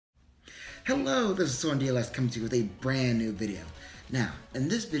Hello, this is Soren DLS coming to you with a brand new video. Now, in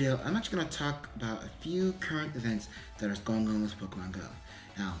this video, I'm actually going to talk about a few current events that are going on with Pokemon Go.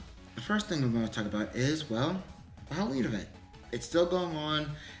 Now, the first thing we're going to talk about is, well, the Halloween event. It's still going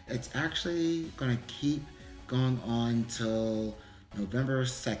on. It's actually going to keep going on till November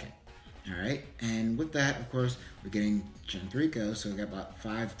 2nd. Alright, and with that, of course, we're getting Gen 3 ghosts, so we got about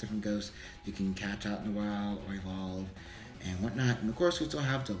 5 different ghosts you can catch out in the wild or evolve and whatnot. And of course, we still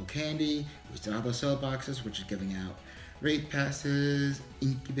have double candy, we still have those cell boxes, which is giving out raid passes,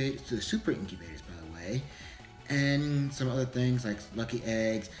 incubators, the super incubators, by the way, and some other things like lucky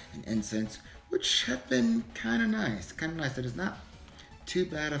eggs and incense, which have been kind of nice. That it's not too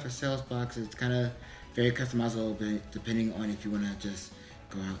bad of a sales box. It's kind of very customizable, depending on if you want to just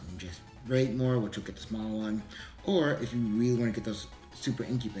go out and just raid more, which will get the small one, or if you really want to get those super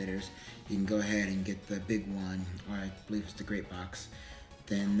incubators, you can go ahead and get the big one, or I believe it's the great box.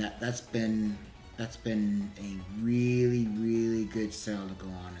 Then that's been a really good sale to go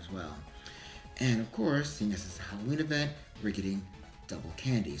on as well. And of course, seeing as it's a Halloween event, we're getting double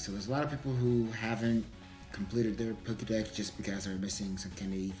candy. So there's a lot of people who haven't completed their Pokedex just because they're missing some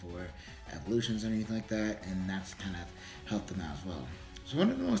candy for evolutions or anything like that, and that's kind of helped them out as well. So one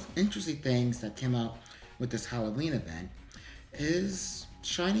of the most interesting things that came out with this Halloween event is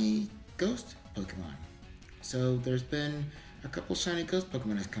shiny ghost Pokemon. So there's been a couple shiny ghost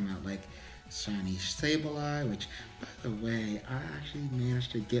Pokemon that's come out, like shiny Sableye, which, by the way, I actually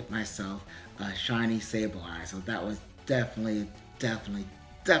managed to get myself a shiny Sableye, so that was definitely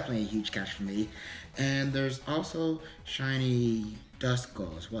a huge catch for me. And there's also shiny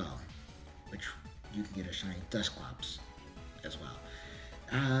Duskull as well, which you can get a shiny Dusclops as well.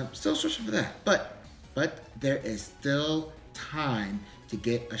 Still searching for that, but there is still time to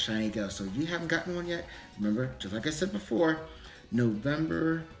get a shiny ghost. So if you haven't gotten one yet, remember, just like I said before,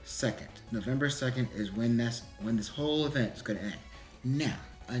 November 2nd. November 2nd is when this whole event is going to end. Now,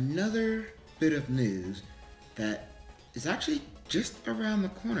 another bit of news that is actually just around the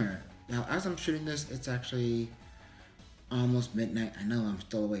corner. Now, as I'm shooting this, it's actually almost midnight. I know I'm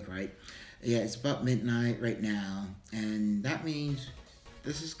still awake, right? Yeah, it's about midnight right now, and that means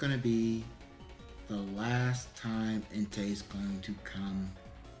this is going to be the last time Entei is going to come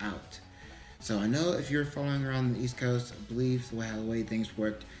out. So I know if you're following around the East Coast, I believe the way things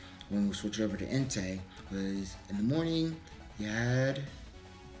worked when we switched over to Entei was in the morning you had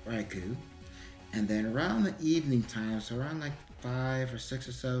Raikou, and then around the evening time, so around like 5 or 6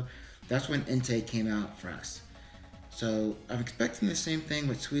 or so, that's when Entei came out for us. So I'm expecting the same thing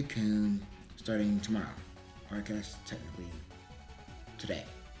with Suicune starting tomorrow, or I guess technically today.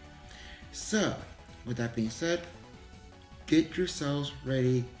 So, with that being said, get yourselves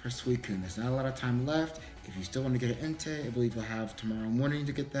ready for Suicune. There's not a lot of time left. If you still want to get an Entei, I believe you'll have tomorrow morning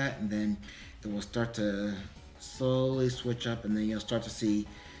to get that, and then it will start to slowly switch up, and then you'll start to see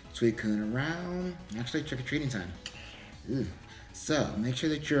Suicune around, actually trick-or-treating time. Ooh. So, make sure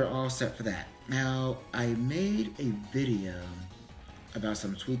that you're all set for that. Now, I made a video about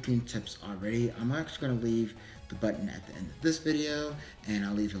some Suicune tips already. I'm actually going to leave the button at the end of this video, and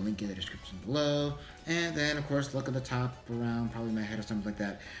I'll leave a link in the description below, and then of course look at the top around probably my head or something like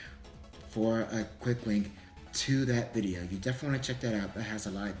that for a quick link to that video. You definitely want to check that out. That has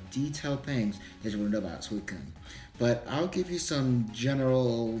a lot of detailed things that you want to know about Suicune, but I'll give you some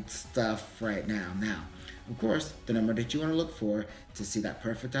general stuff right now. Now, of course, the number that you want to look for to see that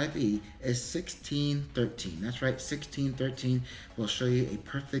perfect IV is 1613. That's right, 1613 will show you a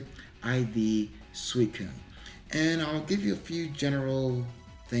perfect IV Suicune. And I'll give you a few general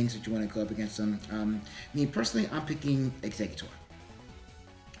things that you want to go up against them. Me personally, I'm picking Executor.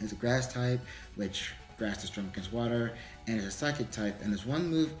 It's a grass type, which grass is strong against water, and it's a psychic type. And there's one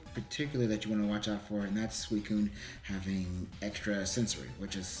move particularly that you want to watch out for, and that's Suicune having extra sensory,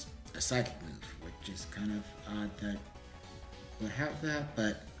 which is a psychic move, which is kind of odd that we'll have that,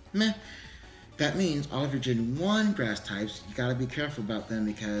 but meh. That means all of your Gen 1 grass types, you gotta be careful about them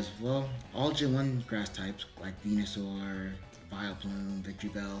because, well, all Gen 1 grass types, like Venusaur, Vileplume,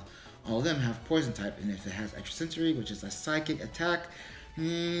 Victreebel, all of them have poison type, and if it has extra sensory, which is a psychic attack,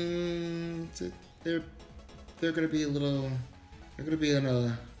 they're gonna be in a little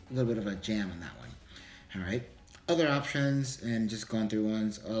bit of a jam on that one. Alright. Other options, and just going through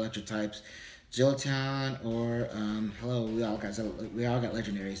ones, electric types, Jolteon, or hello, we all got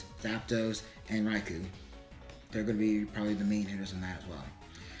legendaries, Zapdos and Raikou. They're going to be probably the main hitters on that as well.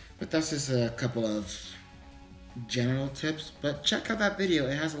 But that's just a couple of general tips. But check out that video.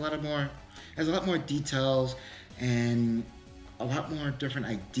 It has a lot more details and a lot more different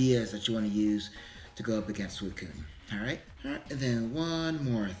ideas that you want to use to go up against Suicune. Alright, and then one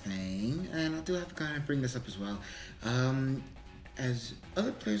more thing, and I do have to kind of bring this up as well. As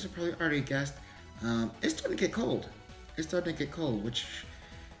other players have probably already guessed, it's starting to get cold. It's starting to get cold, which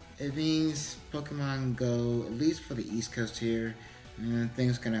it means Pokemon Go, at least for the East Coast here,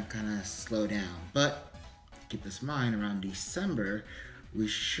 things gonna kind of slow down. But keep this in mind, around December, we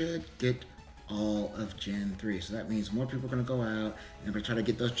should get all of Gen 3. So that means more people are gonna go out and we try to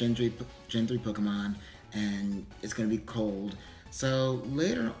get those Gen 3 Pokemon, and it's gonna be cold. So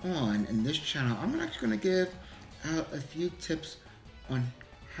later on in this channel, I'm actually gonna give out a few tips on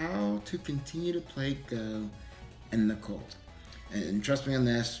how to continue to play Go in the cold. And trust me on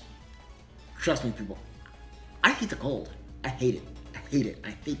this, trust me people, I hate the cold. I hate it. I hate it.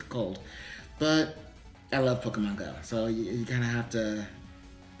 I hate the cold. But I love Pokemon Go, so you kind of have to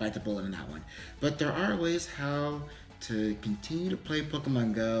bite the bullet on that one. But there are ways how to continue to play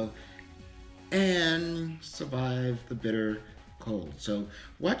Pokemon Go and survive the bitter cold. So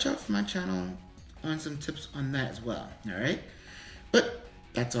watch out for my channel on some tips on that as well, alright? But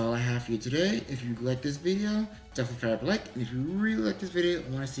that's all I have for you today. If you like this video, definitely fire up a like. And if you really like this video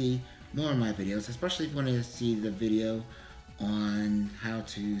and want to see more of my videos, especially if you want to see the video on how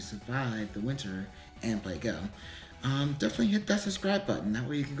to survive the winter and play Go, definitely hit that subscribe button. That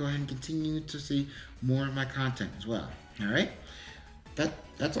way you can go ahead and continue to see more of my content as well. Alright?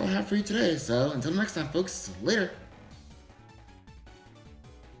 That's all I have for you today. So until next time, folks, later.